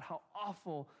depressed about how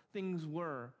awful things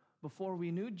were before we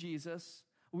knew Jesus.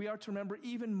 We are to remember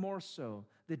even more so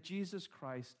that Jesus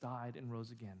Christ died and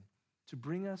rose again to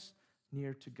bring us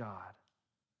near to God.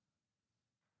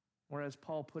 Or as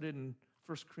Paul put it in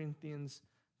 1 Corinthians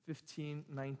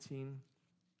 15:19,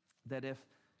 that if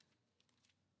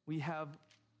we have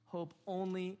hope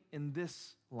only in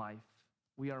this life,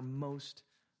 we are most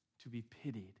to be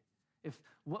pitied. If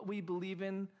what we believe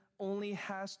in only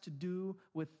has to do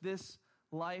with this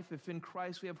life, if in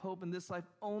Christ we have hope in this life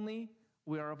only,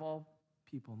 we are of all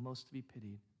people most to be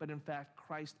pitied. But in fact,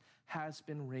 Christ has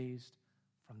been raised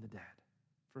from the dead.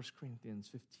 1 Corinthians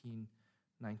 15,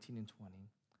 19 and 20.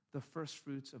 The first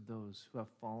fruits of those who have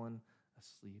fallen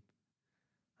asleep.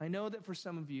 I know that for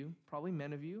some of you, probably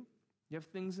many of you, you have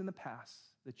things in the past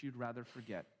that you'd rather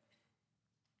forget.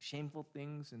 Shameful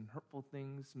things and hurtful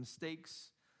things,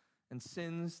 mistakes and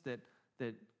sins that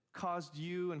caused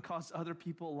you and caused other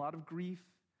people a lot of grief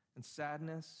and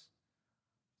sadness.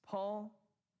 Paul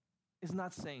is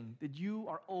not saying that you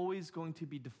are always going to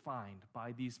be defined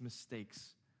by these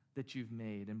mistakes that you've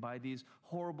made and by these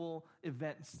horrible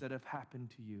events that have happened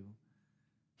to you.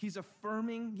 He's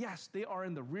affirming, yes, they are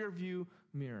in the rearview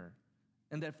mirror.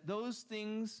 And that if those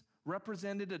things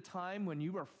represented a time when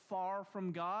you were far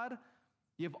from God,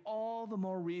 you have all the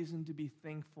more reason to be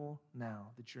thankful now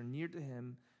that you're near to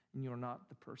him and you're not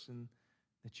the person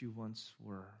that you once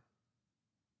were.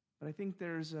 But I think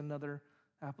there's another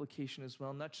application as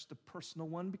well, not just a personal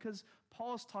one, because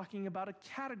Paul is talking about a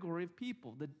category of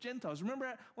people, the Gentiles. Remember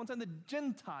at one time the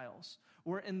Gentiles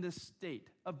were in this state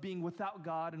of being without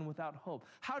God and without hope.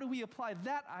 How do we apply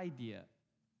that idea?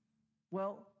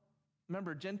 Well,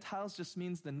 remember, Gentiles just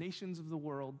means the nations of the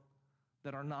world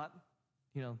that are not,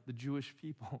 the Jewish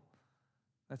people.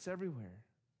 That's everywhere.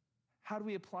 How do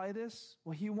we apply this?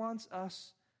 Well, he wants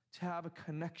us to have a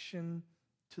connection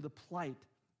to the plight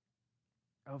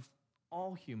of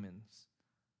all humans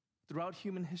throughout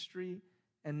human history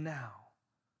and now.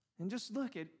 And just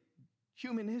look at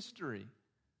human history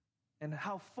and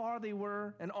how far they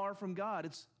were and are from God.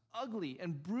 It's ugly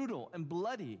and brutal and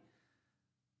bloody.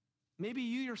 Maybe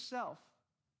you yourself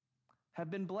have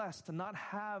been blessed to not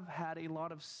have had a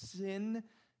lot of sin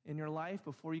in your life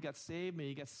before you got saved. Maybe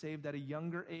you got saved at a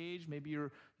younger age. Maybe you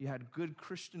had good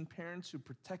Christian parents who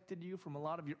protected you from a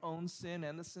lot of your own sin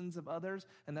and the sins of others,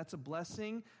 and that's a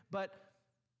blessing. But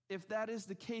if that is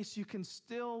the case, you can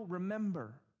still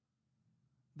remember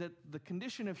that the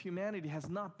condition of humanity has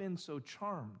not been so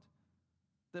charmed.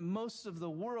 That most of the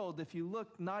world, if you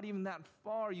look not even that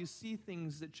far, you see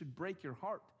things that should break your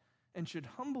heart and should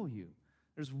humble you.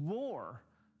 There's war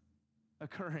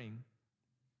occurring.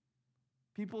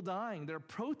 People dying. There are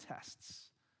protests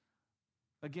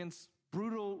against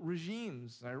brutal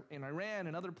regimes in Iran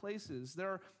and other places. There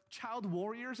are child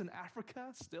warriors in Africa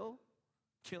still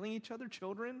killing each other,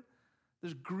 children.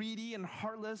 There's greedy and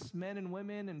heartless men and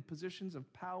women in positions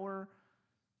of power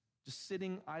just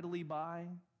sitting idly by.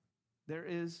 There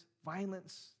is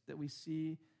violence that we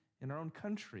see in our own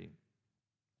country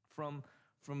from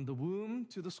the womb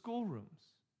to the schoolrooms.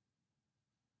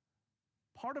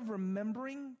 Part of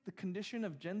remembering the condition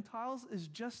of Gentiles is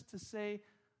just to say,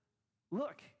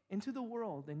 look into the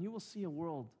world and you will see a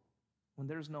world when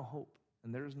there's no hope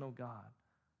and there's no God.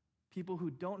 People who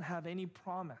don't have any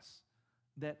promise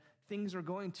that things are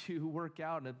going to work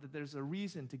out and that there's a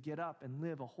reason to get up and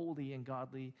live a holy and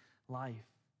godly life.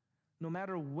 No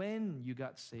matter when you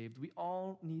got saved, we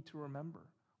all need to remember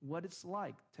what it's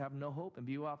like to have no hope and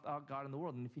be without God in the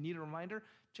world. And if you need a reminder,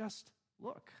 just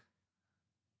look.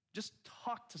 Just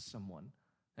talk to someone,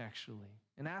 actually,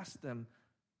 and ask them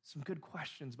some good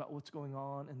questions about what's going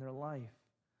on in their life.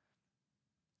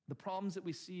 The problems that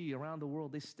we see around the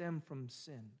world, they stem from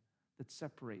sin that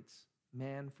separates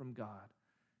man from God.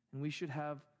 And we should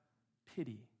have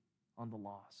pity on the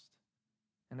lost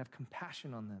and have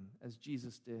compassion on them as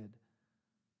Jesus did.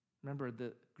 Remember,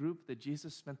 the group that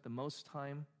Jesus spent the most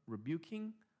time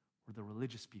rebuking were the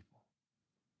religious people,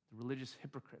 the religious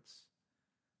hypocrites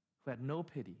who had no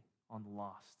pity on the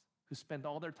lost, who spent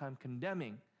all their time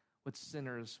condemning what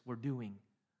sinners were doing.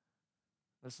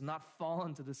 Let's not fall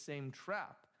into the same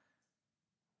trap.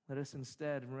 Let us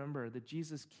instead remember that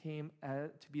Jesus came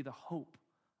to be the hope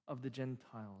of the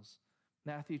Gentiles.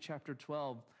 Matthew chapter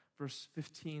 12, verse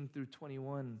 15 through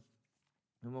 21.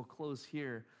 And we'll close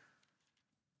here.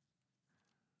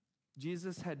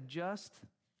 Jesus had just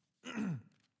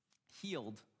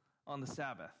healed on the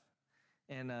Sabbath.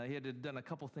 And he had done a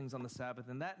couple things on the Sabbath.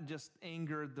 And that just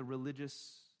angered the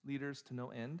religious leaders to no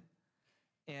end.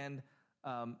 And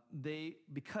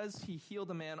because he healed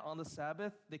a man on the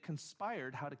Sabbath, they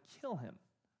conspired how to kill him.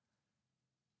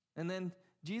 And then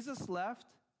Jesus left,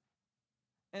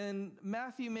 and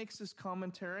Matthew makes this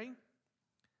commentary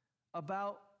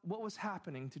about what was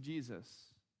happening to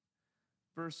Jesus.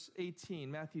 Verse 18,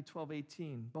 Matthew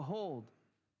 12:18. Behold,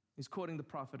 he's quoting the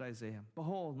prophet Isaiah.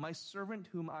 Behold, my servant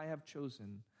whom I have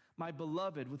chosen, my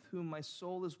beloved, with whom my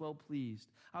soul is well pleased.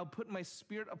 I'll put my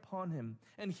spirit upon him,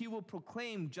 and he will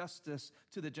proclaim justice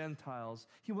to the Gentiles.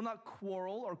 He will not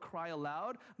quarrel or cry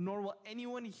aloud, nor will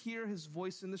anyone hear his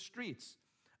voice in the streets.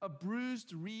 A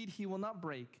bruised reed he will not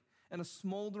break, and a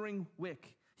smoldering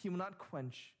wick he will not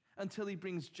quench, until he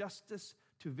brings justice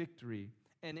to victory,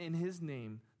 and in his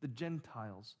name the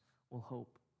Gentiles will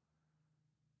hope.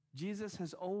 Jesus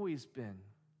has always been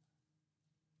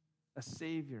a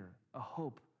Savior, a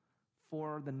hope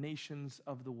for the nations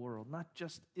of the world, not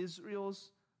just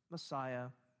Israel's Messiah,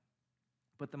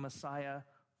 but the Messiah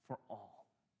for all.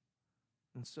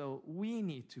 And so we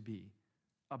need to be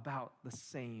about the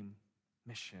same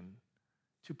mission,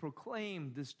 to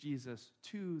proclaim this Jesus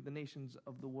to the nations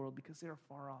of the world because they are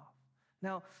far off.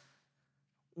 Now,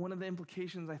 one of the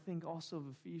implications, I think, also of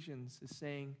Ephesians is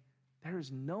saying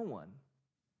there's no one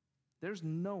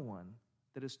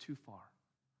that is too far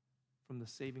from the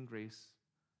saving grace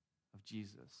of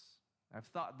Jesus. I've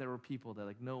thought there were people that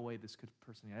no way this could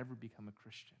personally ever become a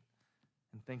Christian.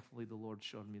 And thankfully the Lord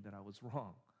showed me that I was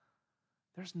wrong.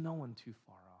 There's no one too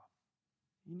far off.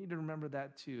 You need to remember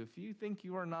that too. If you think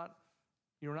you're not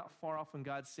far off when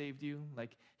God saved you,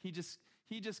 like he just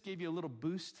gave you a little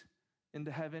boost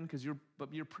into heaven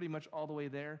but you're pretty much all the way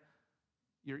there,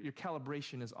 your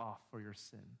calibration is off for your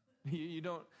sin.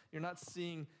 You're not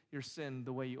seeing your sin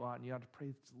the way you ought, and you ought to pray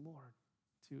to the Lord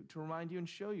to remind you and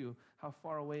show you how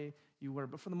far away you were.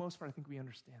 But for the most part, I think we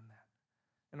understand that.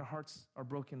 And our hearts are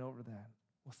broken over that.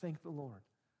 Well, thank the Lord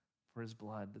for his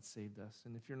blood that saved us.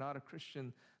 And if you're not a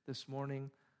Christian this morning,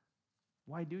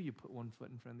 why do you put one foot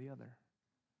in front of the other?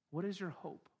 What is your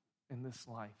hope in this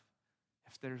life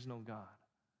if there's no God?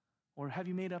 Or have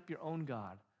you made up your own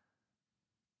God?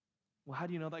 Well, how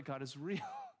do you know that God is real?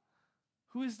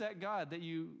 Who is that God that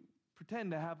you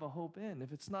pretend to have a hope in?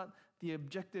 If it's not the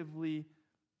objectively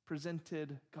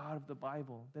presented God of the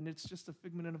Bible, then it's just a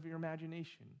figment of your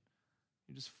imagination.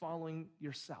 You're just following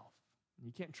yourself.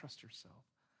 You can't trust yourself.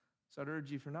 So I'd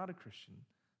urge you, if you're not a Christian,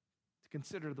 to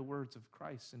consider the words of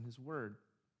Christ and his word,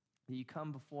 that you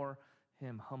come before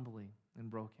him humbly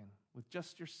and broken with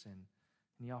just your sin,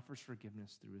 and he offers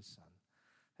forgiveness through his Son.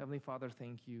 Heavenly Father,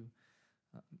 thank you.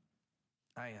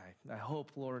 I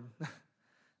hope, Lord,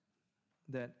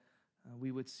 that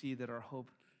we would see that our hope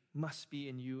must be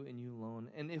in you and you alone.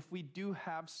 And if we do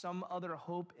have some other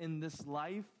hope in this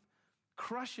life,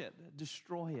 crush it,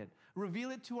 destroy it,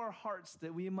 reveal it to our hearts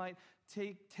that we might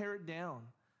tear it down.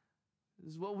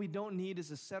 What we don't need is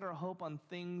to set our hope on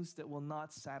things that will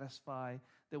not satisfy,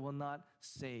 that will not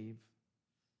save.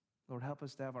 Lord, help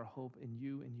us to have our hope in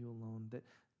you and you alone, that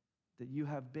you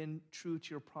have been true to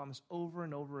your promise over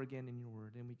and over again in your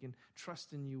word, and we can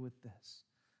trust in you with this,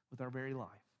 with our very life.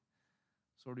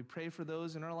 So Lord, we pray for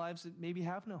those in our lives that maybe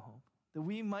have no hope, that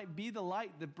we might be the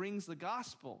light that brings the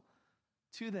gospel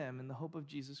to them in the hope of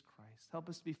Jesus Christ. Help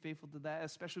us to be faithful to that,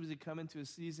 especially as we come into a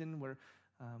season where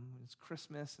it's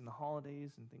Christmas and the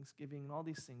holidays and Thanksgiving and all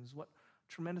these things. What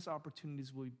tremendous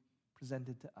opportunities will be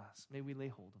presented to us. May we lay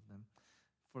hold of them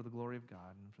for the glory of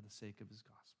God and for the sake of his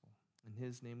gospel. In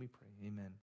his name we pray, amen.